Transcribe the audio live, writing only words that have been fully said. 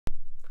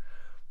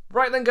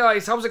Right then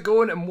guys, how's it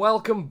going and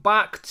welcome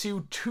back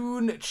to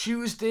Toon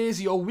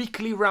Tuesdays, your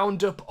weekly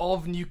roundup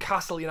of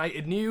Newcastle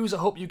United news. I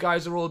hope you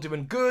guys are all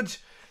doing good.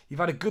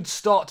 You've had a good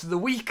start to the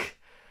week.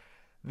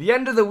 The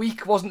end of the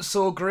week wasn't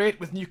so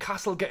great with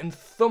Newcastle getting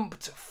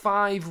thumped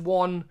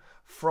 5-1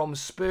 from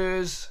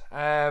Spurs.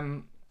 I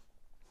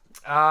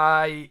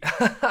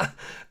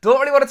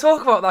don't really want to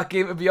talk about that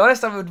game, to be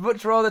honest. I would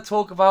much rather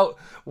talk about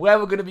where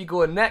we're going to be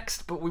going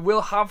next, but we will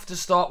have to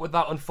start with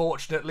that,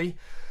 unfortunately.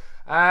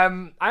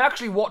 I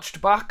actually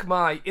watched back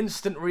my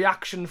instant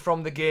reaction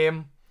from the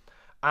game,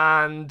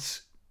 and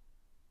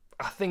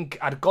I think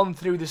I'd gone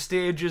through the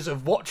stages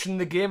of watching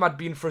the game. I'd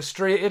been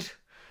frustrated,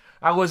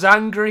 I was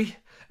angry,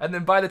 and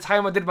then by the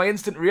time I did my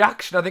instant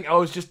reaction, I think I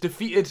was just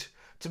defeated,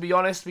 to be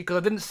honest, because I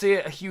didn't say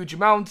it a huge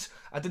amount.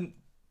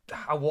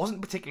 I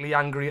wasn't particularly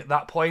angry at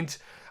that point.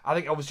 I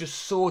think I was just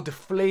so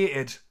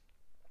deflated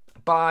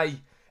by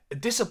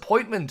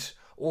disappointment,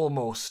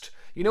 almost.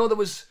 You know, there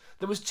was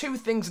two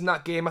things in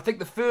that game. I think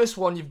the first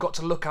one you've got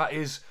to look at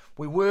is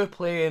we were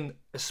playing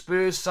a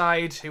Spurs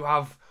side who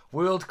have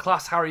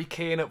world-class Harry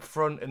Kane up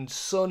front and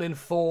Son in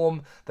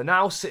form. They're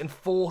now sitting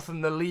 4th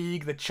in the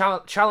league. They're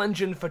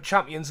challenging for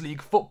Champions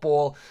League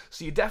football.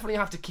 So you definitely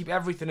have to keep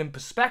everything in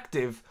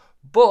perspective.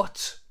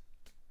 But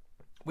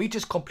we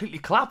just completely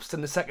collapsed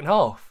in the second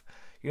half.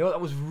 You know,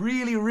 that was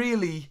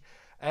really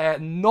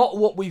not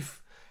what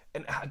we've...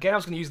 And again, I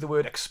was going to use the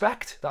word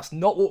expect. That's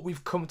not what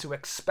we've come to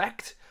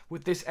expect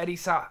with this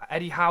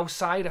Eddie Howe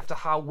side after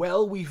how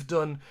well we've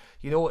done,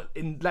 you know,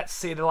 in, let's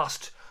say, the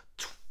last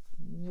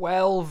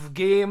 12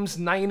 games,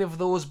 9 of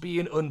those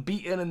being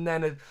unbeaten, and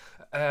then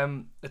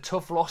a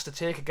tough loss to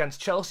take against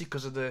Chelsea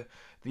because of the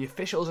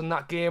officials in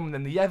that game, and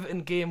then the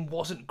Everton game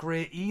wasn't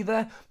great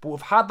either. But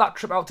we've had that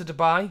trip out to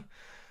Dubai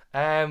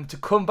to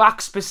come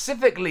back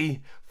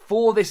specifically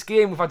for this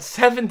game. We've had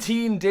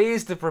 17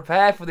 days to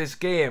prepare for this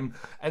game,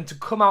 and to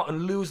come out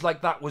and lose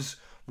like that was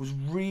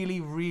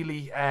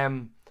really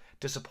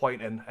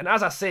disappointing. And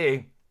as I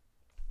say,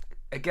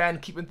 again,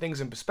 keeping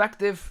things in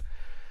perspective,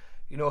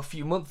 you know, a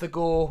few months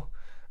ago,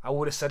 I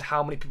would have said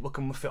how many people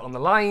can fit on the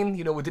line.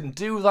 You know, we didn't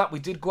do that. We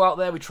did go out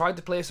there, we tried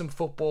to play some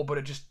football, but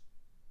it just...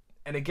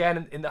 And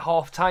again, in the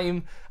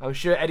half-time, I'm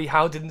sure Eddie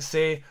Howe didn't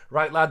say,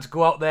 right lads,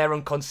 go out there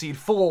and concede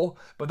 4,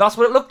 but that's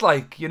what it looked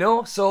like, you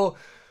know? So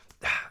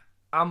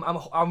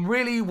I'm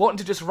really wanting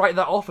to just write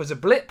that off as a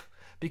blip,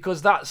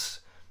 because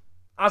that's,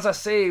 as I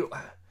say,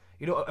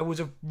 you know, it was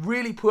a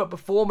really poor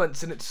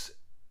performance, and it's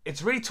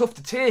really tough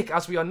to take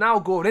as we are now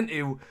going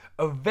into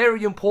a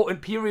very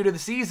important period of the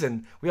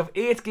season. We have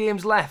 8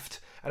 games left,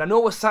 and I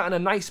know we're sat in a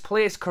nice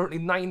place, currently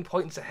 9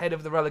 points ahead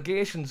of the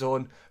relegation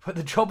zone, but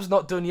the job's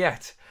not done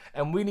yet,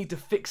 and we need to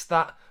fix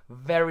that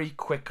very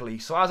quickly.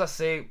 So as I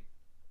say,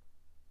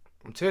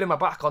 I'm turning my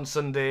back on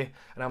Sunday,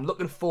 and I'm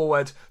looking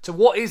forward to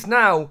what is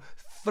now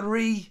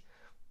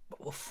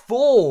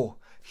 4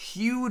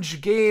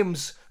 huge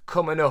games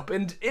coming up.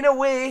 And in a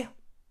way,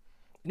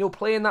 you know,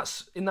 playing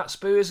in that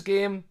Spurs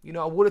game, you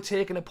know, I would have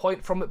taken a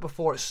point from it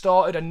before it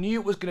started. I knew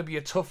it was going to be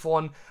a tough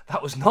one.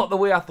 That was not the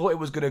way I thought it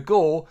was going to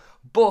go.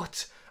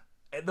 But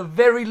at the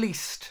very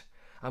least,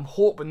 I'm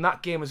hoping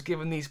that game has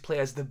given these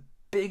players the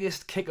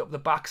biggest kick up the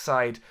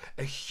backside,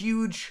 a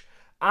huge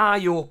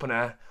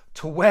eye-opener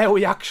to where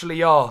we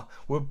actually are.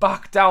 We're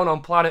back down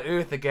on planet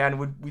Earth again.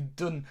 We've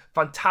done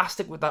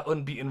fantastic with that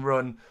unbeaten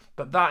run,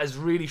 but that has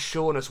really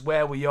shown us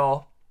where we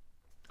are.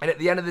 And at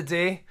the end of the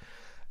day,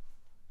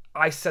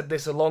 I said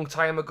this a long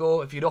time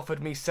ago, if you'd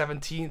offered me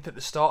 17th at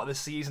the start of the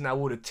season, I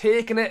would have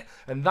taken it.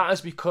 And that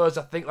is because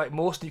I think, like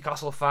most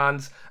Newcastle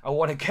fans, I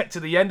want to get to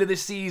the end of the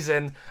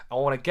season, I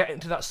want to get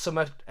into that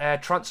summer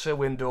transfer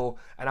window,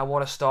 and I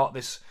want to start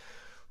this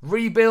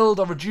rebuild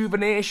or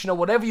rejuvenation or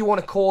whatever you want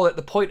to call it.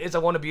 The point is, I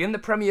want to be in the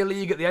Premier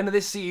League at the end of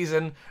this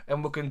season,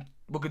 and we can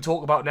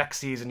talk about next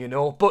season, you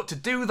know. But to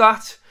do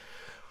that,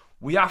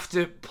 we have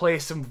to play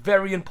some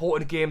very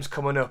important games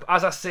coming up.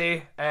 As I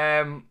say,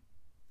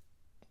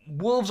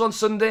 Wolves on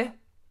Sunday,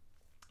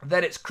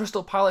 then it's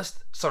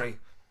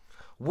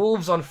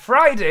Wolves on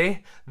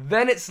Friday,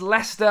 then it's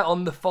Leicester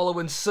on the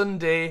following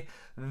Sunday,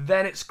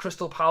 then it's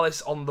Crystal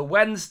Palace on the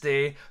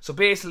Wednesday. So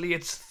basically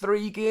it's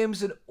 3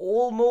 games in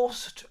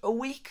almost a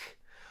week.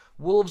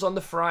 Wolves on the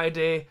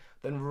Friday,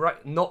 then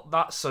not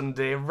that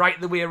Sunday,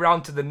 right the way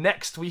around to the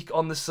next week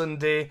on the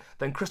Sunday,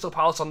 then Crystal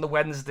Palace on the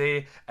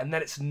Wednesday, and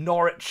then it's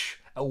Norwich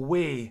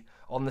away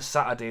on the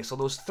Saturday. So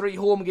those 3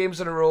 home games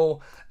in a row,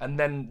 and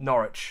then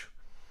Norwich.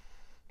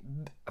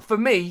 For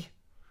me,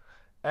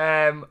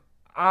 I'm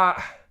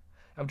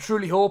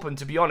truly hoping,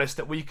 to be honest,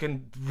 that we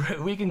can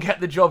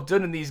get the job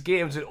done in these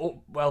games and,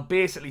 well,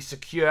 basically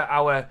secure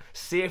our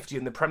safety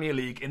in the Premier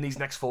League in these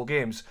next 4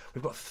 games.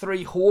 We've got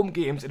 3 home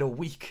games in a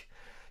week.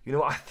 You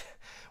know,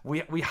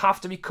 we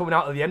have to be coming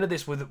out at the end of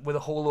this with a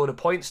whole load of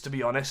points, to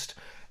be honest,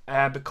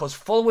 because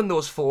following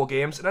those 4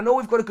 games, and I know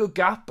we've got a good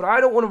gap, but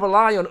I don't want to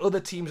rely on other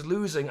teams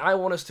losing. I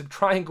want us to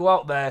try and go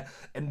out there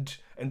and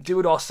do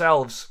it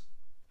ourselves.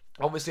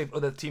 Obviously, if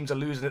other teams are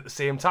losing at the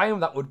same time,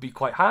 that would be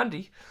quite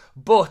handy.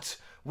 But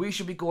we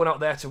should be going out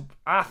there to,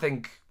 I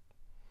think,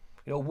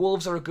 you know,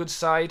 Wolves are a good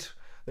side.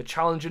 They're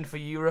challenging for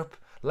Europe.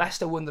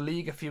 Leicester won the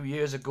league a few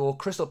years ago.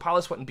 Crystal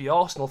Palace went and beat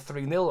Arsenal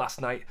 3-0 last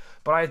night.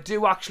 But I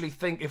do actually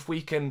think if we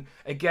can,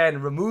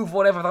 again, remove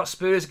whatever that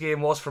Spurs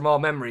game was from our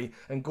memory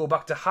and go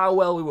back to how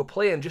well we were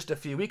playing just a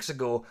few weeks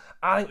ago,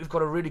 I think we've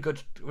got a really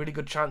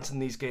good chance in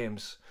these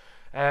games.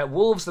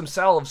 Wolves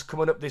themselves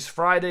coming up this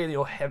Friday. You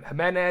know,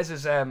 Jimenez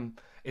is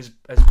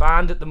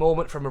banned at the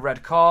moment from a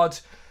red card.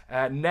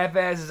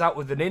 Neves is out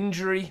with an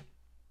injury.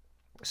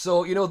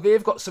 So, you know,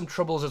 they've got some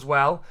troubles as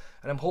well.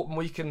 And I'm hoping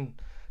we can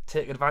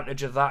take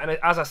advantage of that. And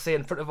as I say,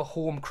 in front of a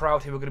home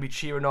crowd who are going to be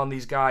cheering on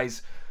these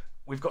guys,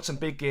 we've got some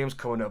big games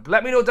coming up.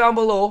 Let me know down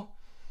below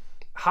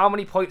how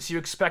many points you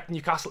expect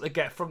Newcastle to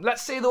get from,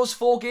 let's say, those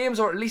 4 games,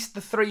 or at least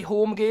the 3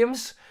 home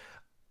games.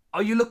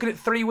 Are you looking at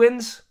 3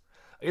 wins?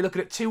 Are you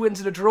looking at 2 wins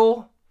and a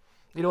draw?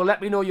 You know,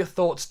 let me know your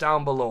thoughts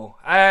down below.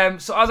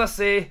 So as I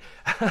say,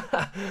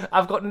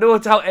 I've got no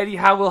doubt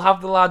anyhow we'll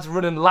have the lads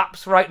running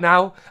laps right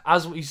now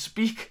as we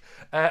speak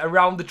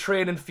around the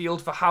training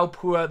field for how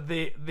poor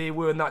they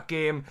were in that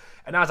game.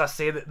 And as I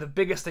say, the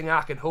biggest thing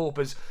I can hope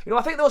is, you know,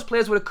 I think those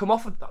players would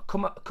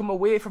have come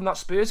away from that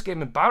Spurs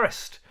game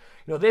embarrassed.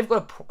 You know, they've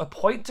got a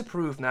point to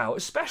prove now,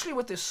 especially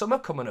with this summer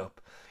coming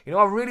up. You know,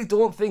 I really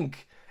don't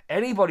think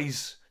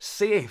anybody's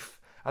safe.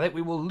 I think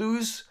we will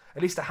lose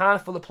at least a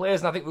handful of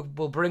players, and I think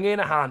we'll bring in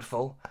a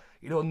handful.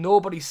 You know,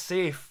 nobody's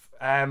safe.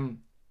 I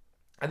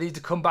need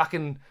to come back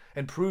and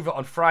prove it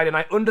on Friday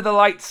night under the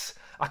lights.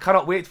 I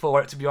cannot wait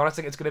for it, to be honest. I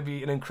think it's going to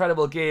be an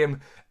incredible game,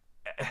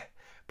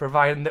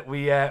 providing that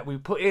we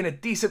put in a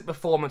decent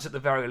performance at the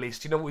very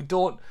least. You know, we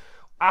don't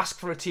ask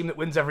for a team that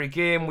wins every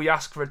game. We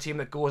ask for a team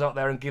that goes out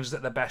there and gives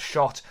it their best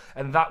shot.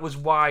 And that was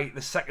why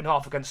the second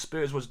half against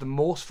Spurs was the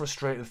most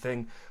frustrating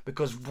thing,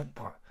 because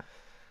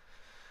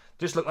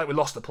just looked like we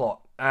lost the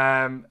plot.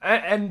 And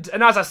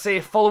as I say,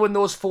 following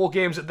those 4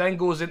 games, it then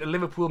goes into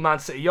Liverpool, Man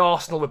City,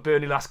 Arsenal with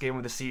Burnley last game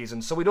of the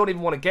season. So we don't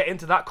even want to get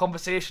into that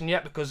conversation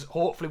yet, because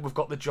hopefully we've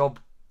got the job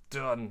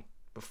done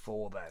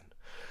before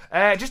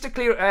then. Just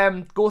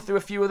to go through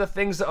a few other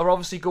things that are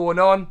obviously going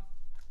on.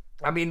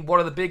 I mean, one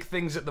of the big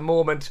things at the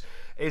moment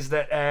is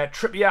that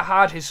Trippier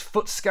had his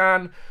foot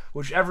scan,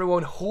 which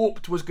everyone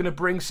hoped was going to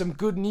bring some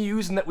good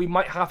news and that we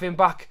might have him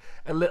back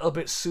a little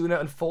bit sooner.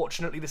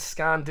 Unfortunately, the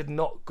scan did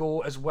not go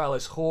as well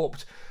as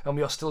hoped, and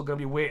we are still going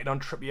to be waiting on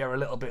Trippier a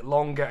little bit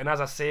longer. And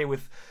as I say,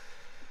 with,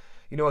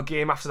 you know, a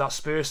game after that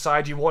Spurs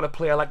side, you want a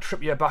player like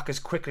Trippier back as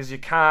quick as you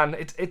can.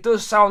 It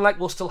does sound like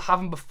we'll still have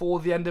him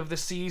before the end of the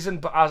season,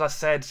 but as I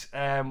said,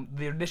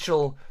 the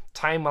initial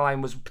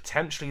timeline was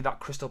potentially that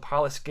Crystal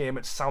Palace game.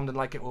 It's sounding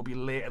like it will be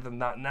later than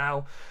that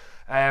now.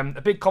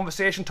 A big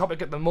conversation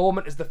topic at the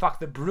moment is the fact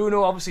that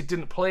Bruno obviously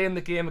didn't play in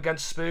the game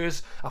against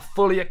Spurs. I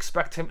fully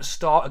expect him to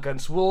start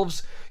against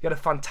Wolves. He had a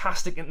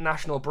fantastic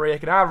international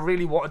break, and I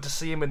really wanted to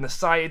see him in the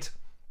side.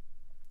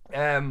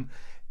 And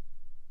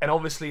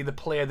obviously the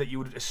player that you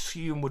would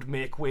assume would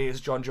make way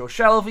is Jonjo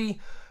Shelvey.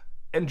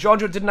 And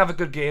Jonjo didn't have a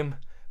good game,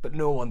 but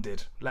no one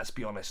did. Let's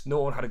be honest,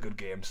 no one had a good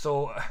game.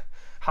 So,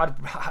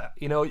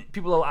 you know,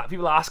 people are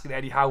asking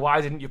Eddie Howe,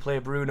 why didn't you play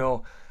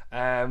Bruno?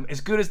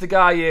 As good as the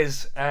guy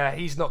is,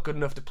 he's not good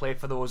enough to play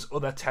for those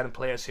other 10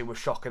 players who were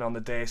shocking on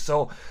the day.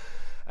 So,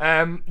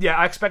 yeah,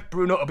 I expect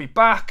Bruno to be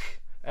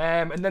back.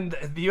 And then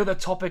the other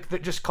topic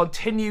that just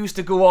continues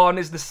to go on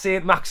is the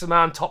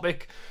SAINT-MAXIMIN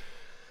topic.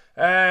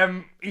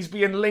 He's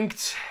being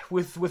linked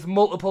with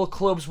multiple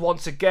clubs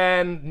once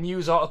again.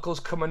 News articles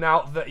coming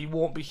out that he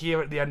won't be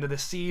here at the end of the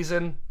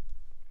season.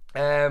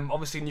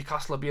 Obviously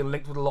Newcastle are being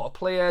linked with a lot of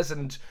players,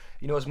 and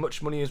you know, as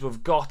much money as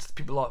we've got,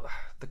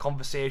 the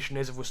conversation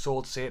is if we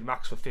sold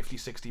Saint-Max for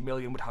 50-60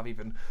 million, we'd have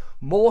even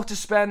more to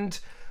spend.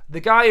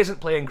 The guy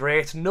isn't playing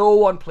great. No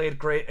one played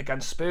great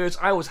against Spurs.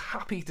 I was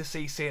happy to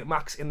see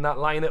Saint-Max in that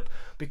lineup,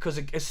 because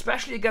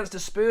especially against a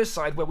Spurs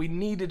side where we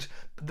needed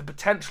the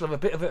potential of a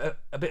bit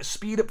of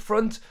speed up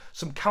front,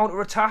 some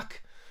counter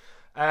attack.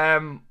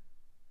 I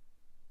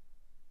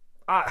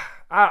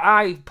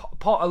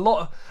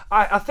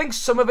think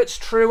some of it's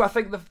true. I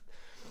think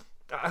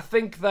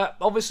that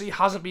obviously he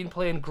hasn't been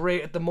playing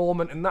great at the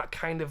moment, and that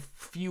kind of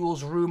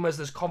fuels rumours.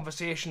 There's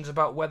conversations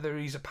about whether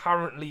he's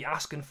apparently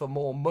asking for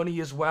more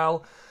money as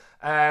well.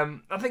 I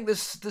think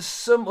there's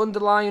some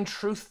underlying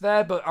truth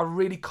there, but I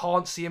really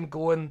can't see him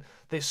going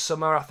this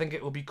summer. I think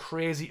it will be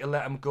crazy to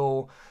let him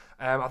go.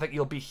 I think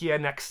he'll be here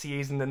next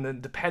season, and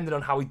then depending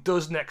on how he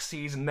does next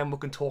season, then we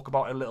can talk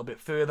about it a little bit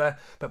further.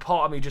 But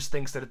part of me just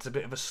thinks that it's a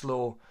bit of a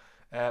slow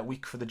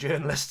week for the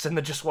journalists, and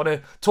they just want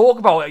to talk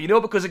about it, you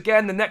know, because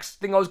again, the next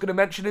thing I was going to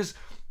mention is,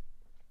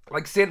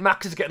 like,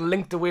 Saint-Max is getting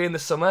linked away in the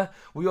summer.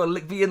 We are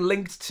being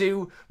linked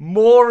to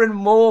more and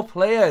more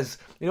players.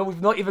 You know,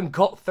 we've not even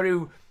got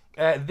through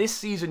this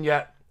season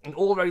yet, and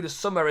already the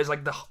summer is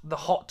like the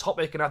hot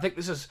topic. And I think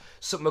this is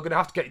something we're going to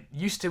have to get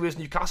used to as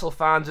Newcastle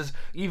fans, is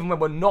even when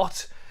we're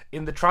not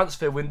in the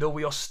transfer window,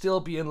 we are still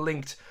being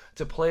linked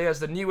to players.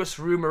 The newest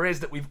rumour is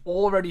that we've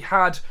already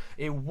had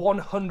a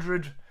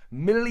 £100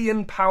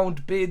 million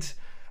bid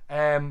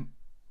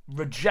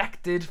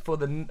rejected for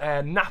the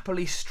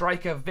Napoli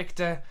striker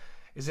Victor,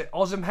 is it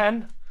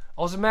Osimhen?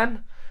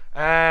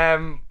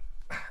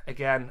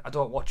 again, I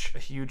don't watch a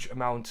huge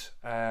amount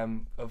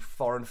of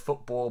foreign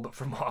football, but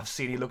from what I've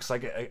seen, he looks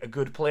like a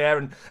good player.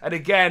 And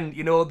again,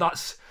 you know,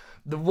 that's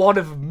the one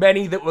of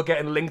many that we're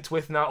getting linked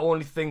with. And I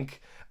only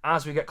think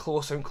as we get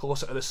closer and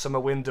closer to the summer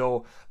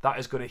window, that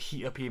is going to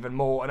heat up even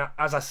more. And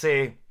as I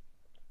say,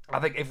 I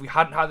think if we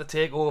hadn't had the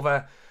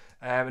takeover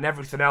and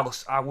everything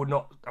else, I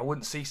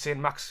wouldn't see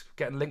Saint-Max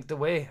getting linked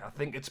away. I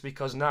think it's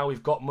because now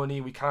we've got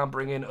money, we can't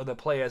bring in other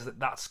players,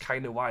 that's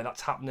kind of why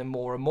that's happening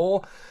more and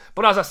more.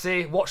 But as I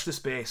say, watch the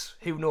space.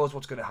 Who knows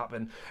what's going to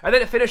happen. And then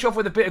to finish off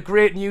with a bit of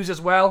great news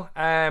as well,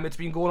 it's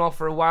been going on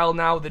for a while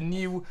now. The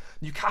new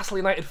Newcastle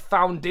United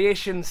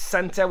Foundation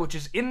Centre, which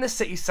is in the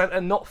city centre,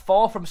 not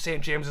far from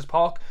St James's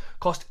Park,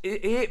 cost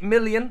 $8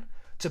 million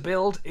to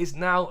build, is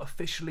now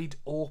officially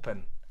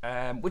open.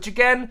 Which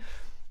again,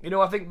 you know,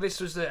 I think this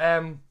was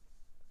the...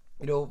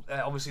 You know,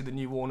 obviously the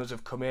new owners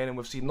have come in and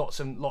we've seen lots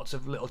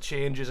of little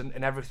changes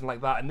and everything like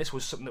that. And this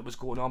was something that was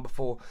going on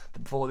before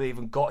they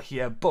even got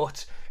here.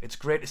 But it's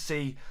great to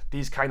see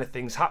these kind of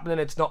things happening.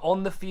 It's not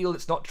on the field,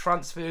 it's not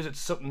transfers, it's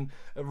something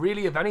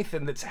really, if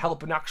anything, that's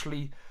helping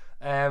actually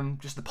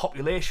just the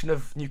population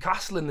of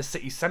Newcastle in the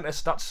city centre.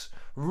 So that's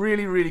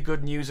really, really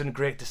good news and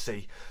great to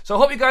see. So I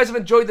hope you guys have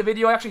enjoyed the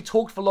video. I actually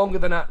talked for longer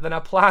than I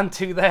planned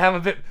to there. I'm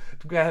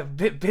a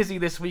bit busy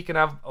this week and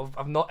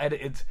I've not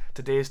edited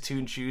today's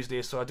Toon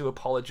Tuesday, so I do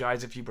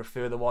apologise if you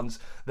prefer the ones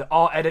that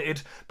are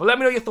edited. But let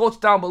me know your thoughts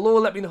down below.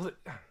 Let me know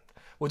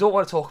we don't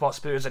want to talk about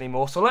Spurs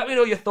anymore, so let me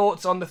know your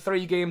thoughts on the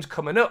 3 games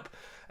coming up.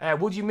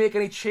 Would you make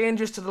any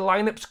changes to the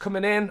lineups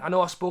coming in? I know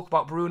I spoke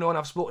about Bruno and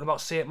I've spoken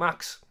about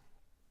Saint-Max.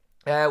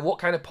 What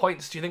kind of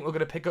points do you think we're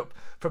going to pick up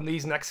from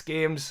these next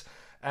games?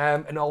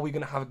 And are we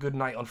going to have a good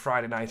night on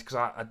Friday night? Because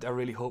I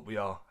really hope we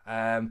are.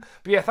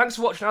 But yeah, thanks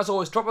for watching as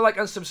always. Drop a like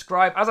and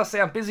subscribe. As I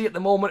say, I'm busy at the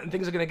moment and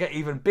things are going to get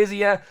even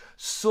busier.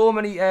 So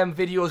many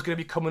videos going to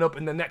be coming up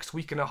in the next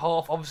week and a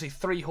half. Obviously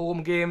 3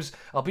 home games.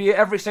 I'll be at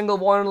every single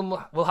one of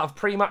them. We'll have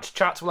pre-match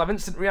chats. We'll have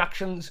instant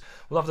reactions.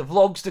 We'll have the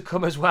vlogs to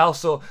come as well.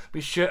 So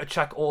be sure to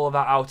check all of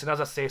that out. And as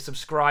I say,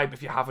 subscribe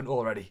if you haven't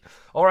already.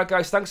 Alright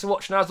guys, thanks for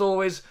watching as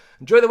always.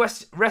 Enjoy the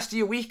rest of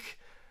your week.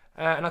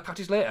 And I'll catch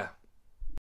you later.